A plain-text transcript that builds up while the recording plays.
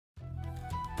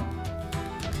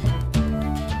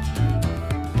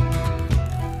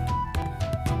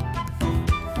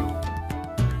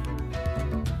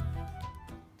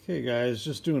Okay guys,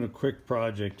 just doing a quick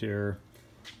project here.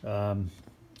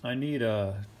 I need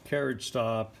a carriage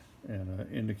stop and an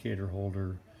indicator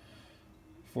holder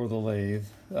for the lathe.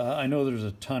 I know there's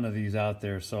a ton of these out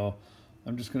there, so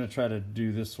I'm just going to try to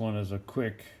do this one as a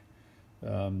quick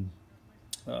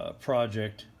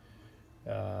project,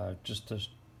 just to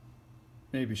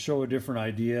maybe show a different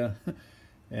idea.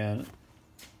 And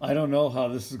I don't know how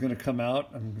this is going to come out.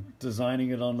 I'm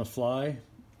designing it on the fly.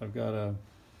 I've got a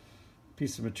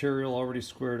piece of material already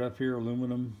squared up here,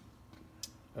 aluminum,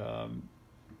 and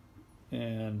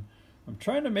I'm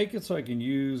trying to make it so I can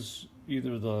use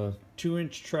either the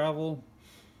 2-inch travel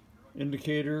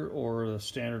indicator or the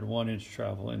standard 1-inch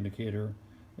travel indicator,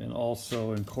 and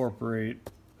also incorporate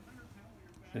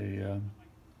a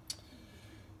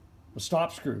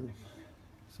stop screw,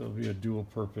 so it'll be a dual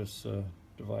purpose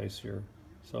device here.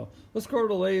 So let's go to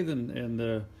the lathe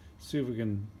and see if we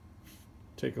can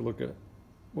take a look at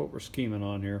what we're scheming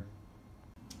on here.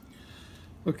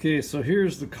 Okay, so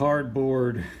here's the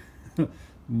cardboard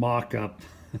mock-up,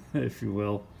 if you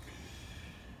will.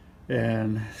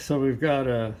 And so we've got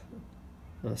a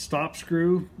stop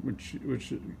screw, which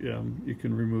you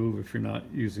can remove if you're not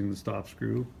using the stop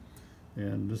screw.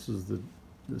 And this is the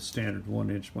standard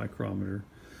 1-inch micrometer.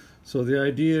 So the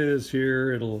idea is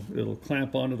here, it'll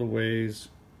clamp onto the ways,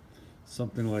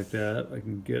 something like that. I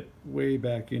can get way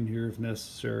back in here if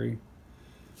necessary,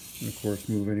 and of course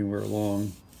move anywhere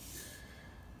along.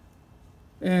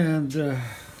 And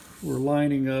we're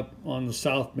lining up on the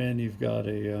south bend. You've got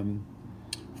a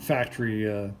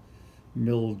factory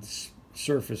milled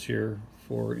surface here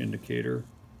for indicator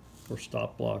or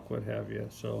stop block, what have you.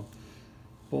 So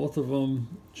both of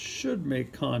them should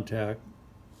make contact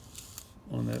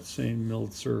on that same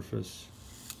milled surface.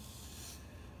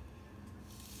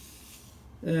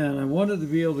 And I wanted to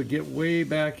be able to get way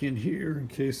back in here in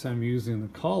case I'm using the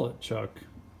collet chuck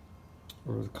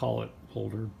or the collet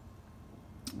holder.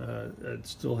 I'd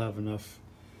still have enough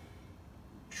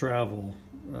travel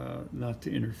not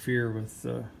to interfere with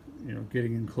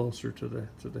getting in closer to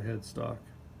the headstock.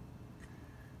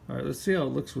 All right, let's see how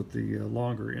it looks with the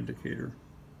longer indicator.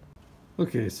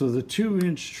 Okay, so the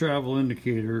 2-inch travel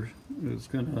indicator is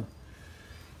gonna,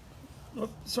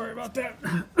 sorry about that,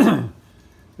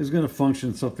 is gonna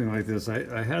function something like this.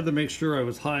 I had to make sure I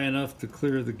was high enough to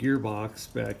clear the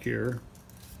gearbox back here,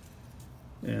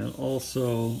 and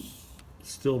also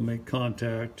still make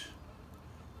contact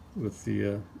with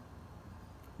the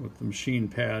machine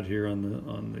pad here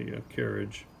on the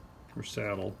carriage or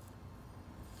saddle.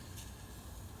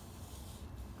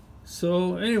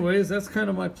 So anyways, that's kind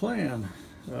of my plan.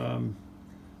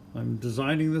 I'm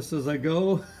designing this as I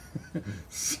go,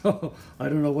 so I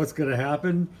don't know what's going to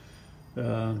happen.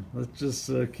 Let's just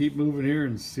keep moving here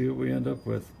and see what we end up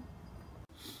with.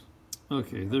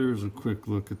 Okay, there's a quick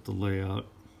look at the layout.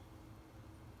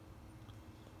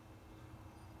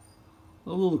 A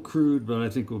little crude, but I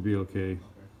think we'll be okay.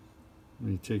 Let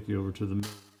me take you over to the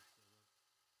middle.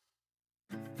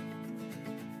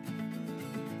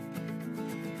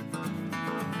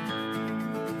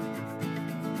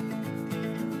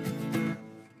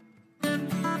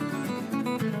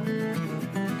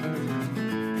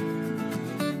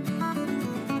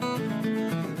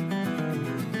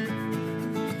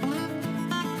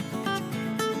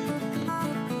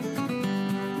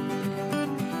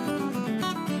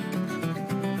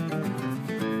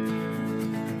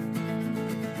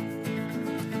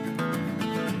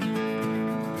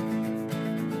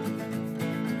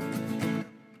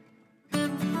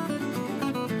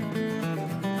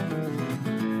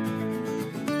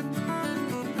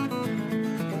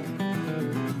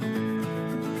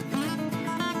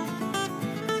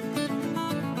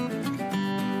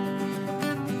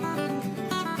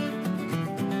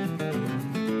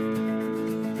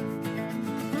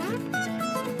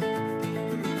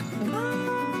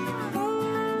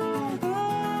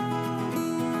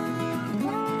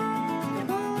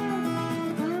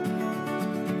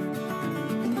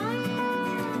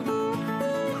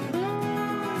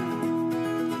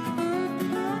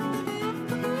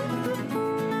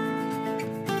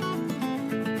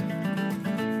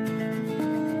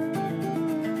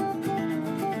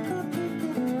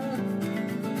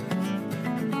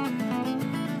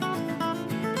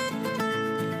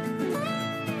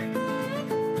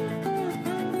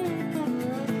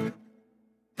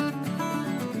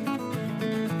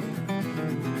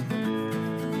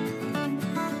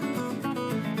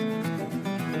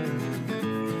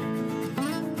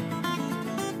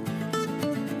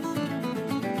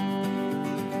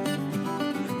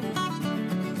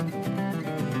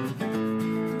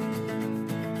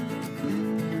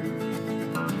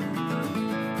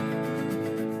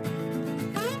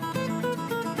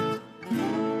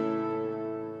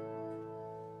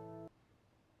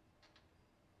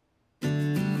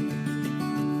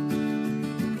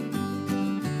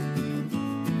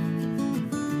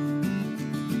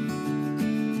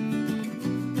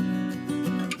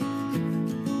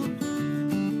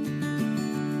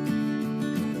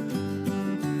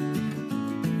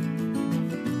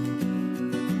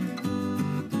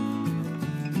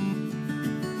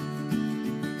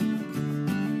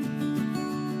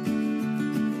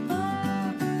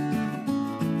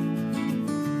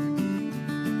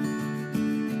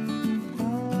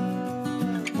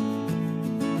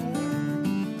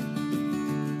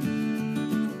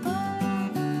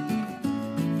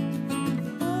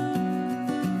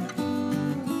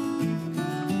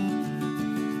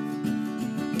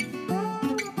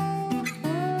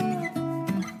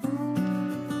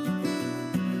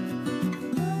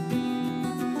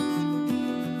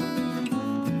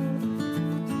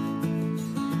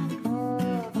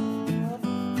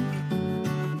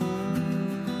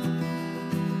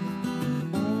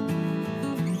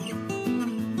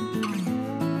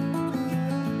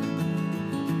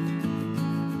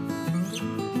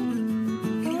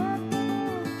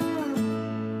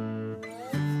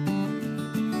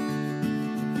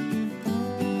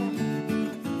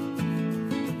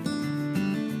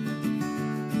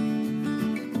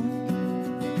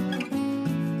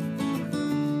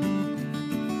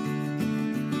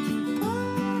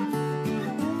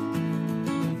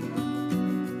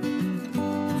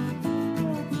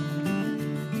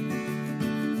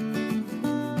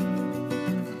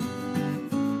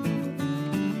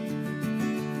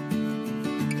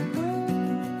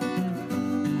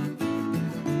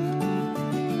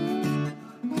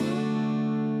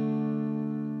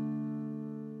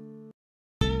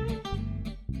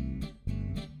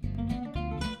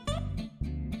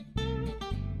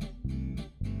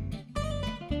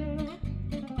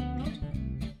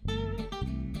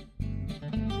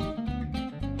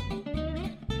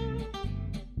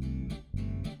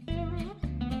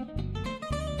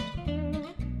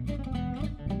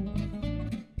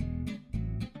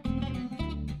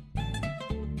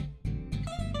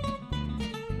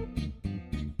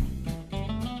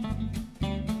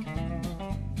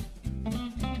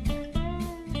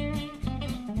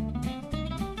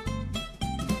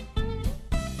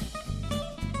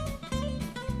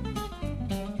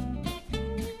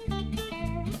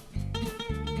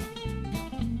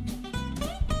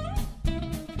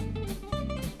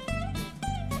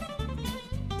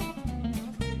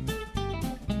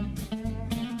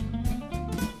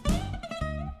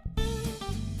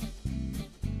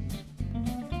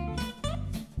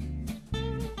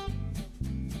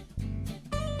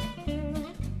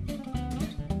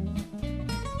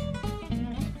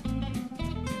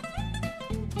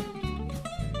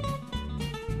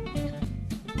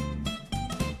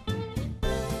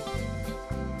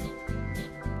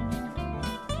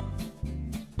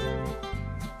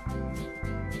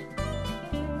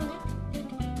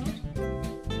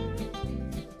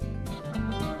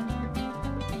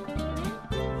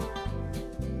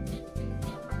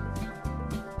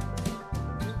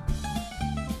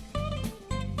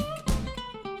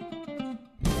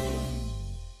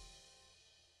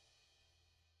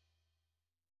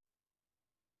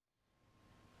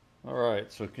 All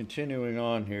right, so continuing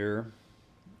on here,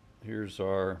 here's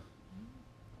our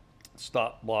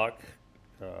stop block,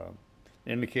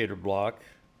 indicator block.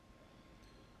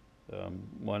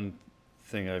 One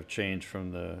thing I've changed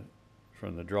from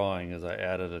the drawing is I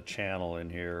added a channel in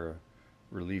here,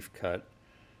 a relief cut,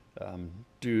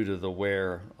 due to the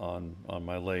wear on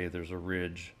my lathe. There's a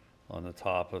ridge on the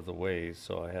top of the ways,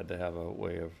 so I had to have a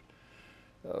way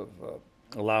of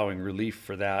allowing relief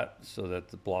for that so that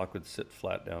the block would sit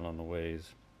flat down on the ways.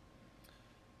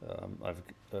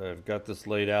 I've got this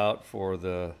laid out for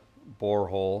the bore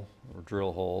hole or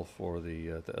drill hole for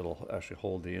it'll actually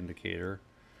hold the indicator.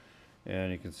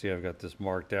 And you can see I've got this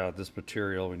marked out. This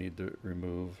material we need to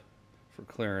remove for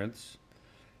clearance.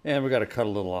 And we got to cut a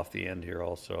little off the end here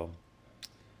also.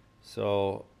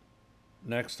 So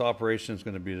next operation is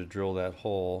going to be to drill that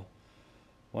hole.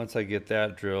 Once I get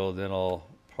that drilled, then I'll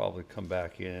probably come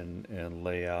back in and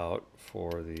lay out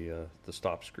for the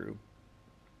stop screw.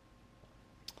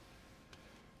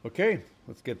 Okay,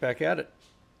 let's get back at it.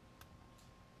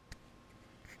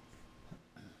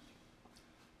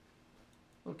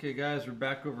 Okay guys, we're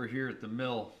back over here at the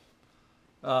mill.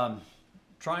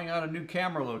 Trying out a new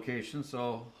camera location,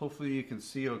 so hopefully you can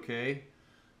see okay.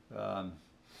 I've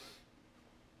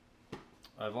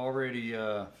already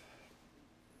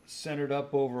centered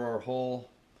up over our hole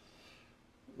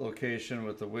location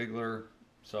with the wiggler,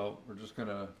 so we're just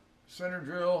gonna center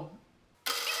drill.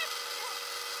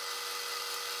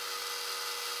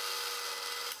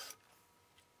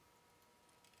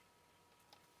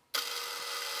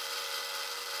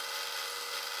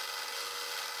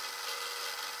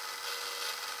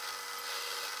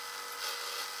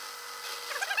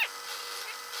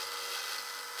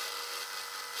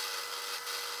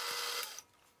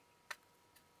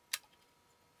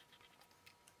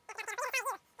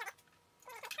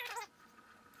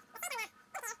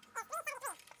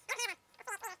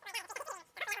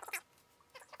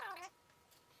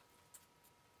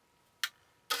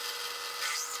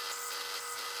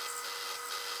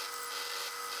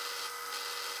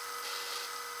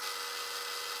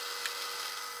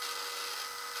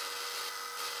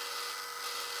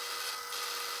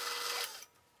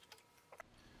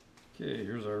 Okay,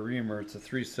 here's our reamer. It's a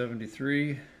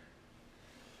 373.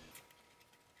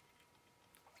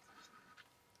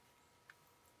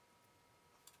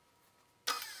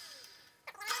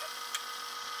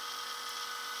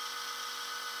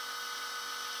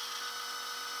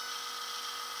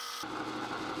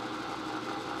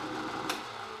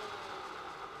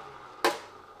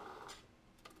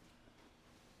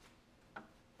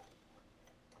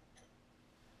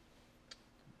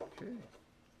 Okay.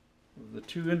 The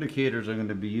two indicators I'm going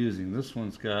to be using, this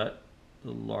one's got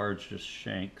the largest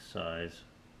shank size.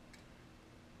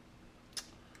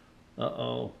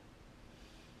 Uh-oh.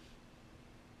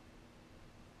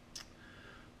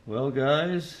 Well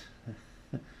guys,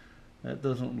 that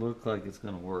doesn't look like it's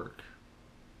going to work.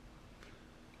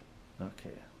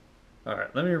 Okay.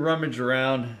 Alright, let me rummage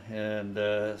around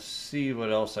and see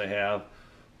what else I have.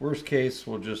 Worst case,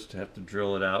 we'll just have to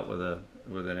drill it out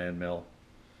with an end mill.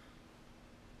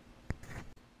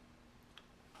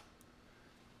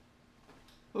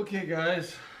 Okay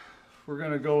guys, we're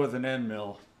gonna go with an end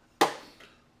mill.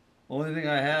 Only thing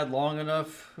I had long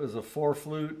enough was a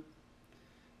 4-flute.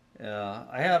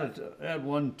 I had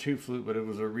one 2-flute, but it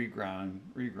was a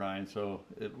regrind, so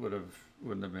it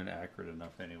wouldn't have been accurate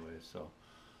enough anyway. So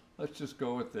let's just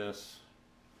go with this.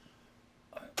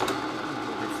 It'll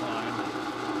be fine.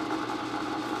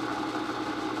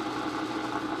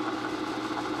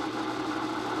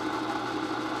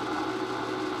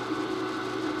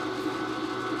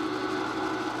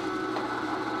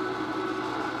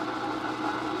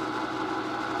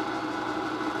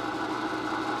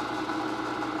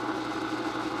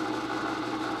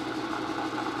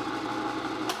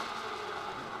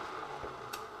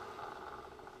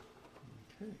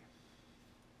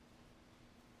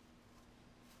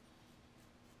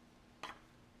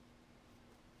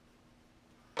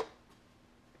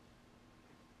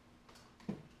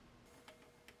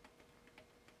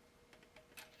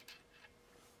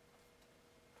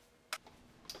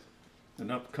 An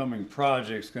upcoming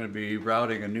project is going to be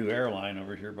routing a new airline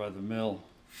over here by the mill.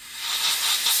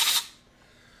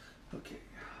 Okay.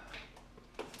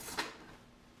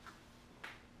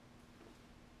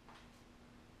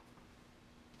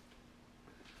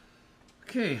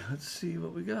 Okay, let's see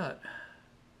what we got.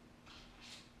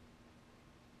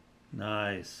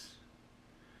 Nice.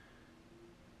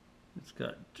 It's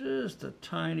got just a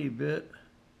tiny bit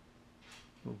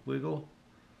of wiggle,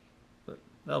 but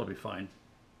that'll be fine.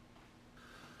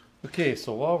 Okay,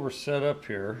 so while we're set up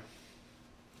here,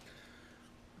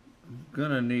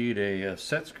 gonna need a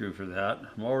set screw for that.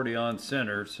 I'm already on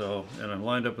center, so, and I'm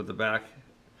lined up with the back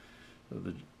of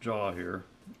the jaw here.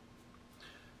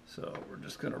 So we're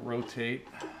just gonna rotate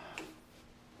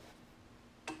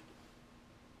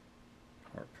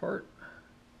our part.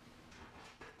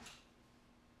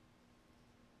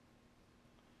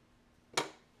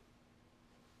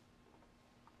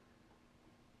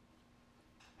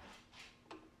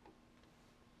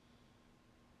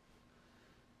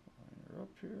 Line her up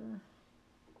here.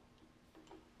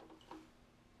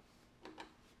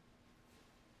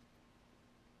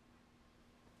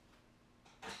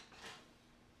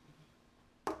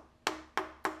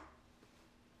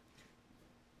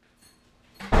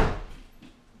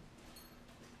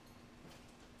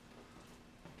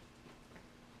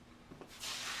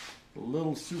 The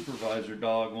little supervisor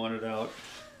dog wanted out.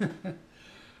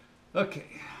 Okay.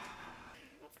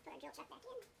 Let's put our drill chuck back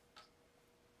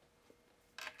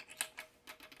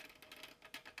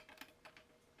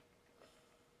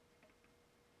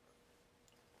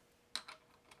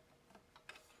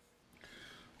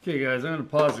in. Okay guys, I'm going to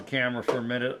pause the camera for a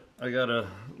minute. I got to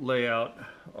lay out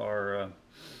our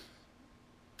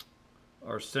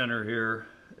center here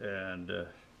and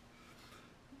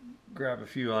grab a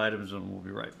few items and we'll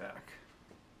be right back.